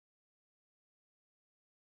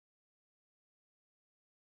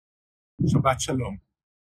Shabbat Shalom.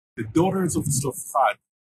 The daughters of Tzlofchad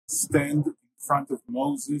stand in front of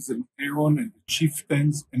Moses and Aaron and the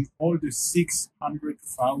chieftains and all the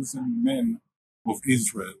 600,000 men of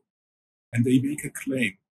Israel. And they make a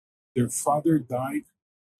claim. Their father died,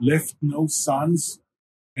 left no sons,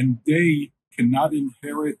 and they cannot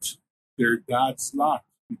inherit their dad's lot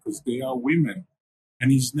because they are women.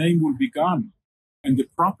 And his name will be gone, and the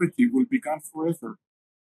property will be gone forever.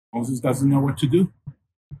 Moses doesn't know what to do.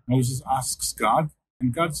 Moses asks God,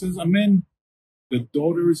 and God says, Amen. The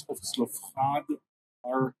daughters of Tzlofchad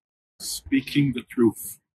are speaking the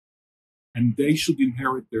truth, and they should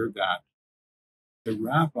inherit their dad. The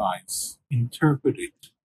rabbis interpret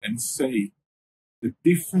it and say, the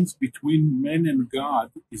difference between men and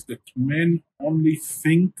God is that men only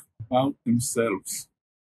think about themselves,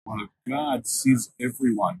 while God sees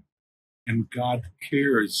everyone, and God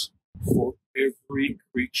cares for every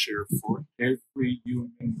creature, for every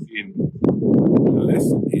human being. The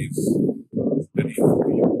lesson is that if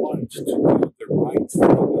we want to do the right thing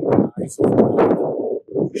in the eyes of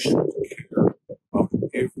God, we should care about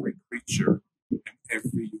every creature and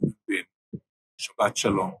every human being. Shabbat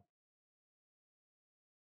Shalom.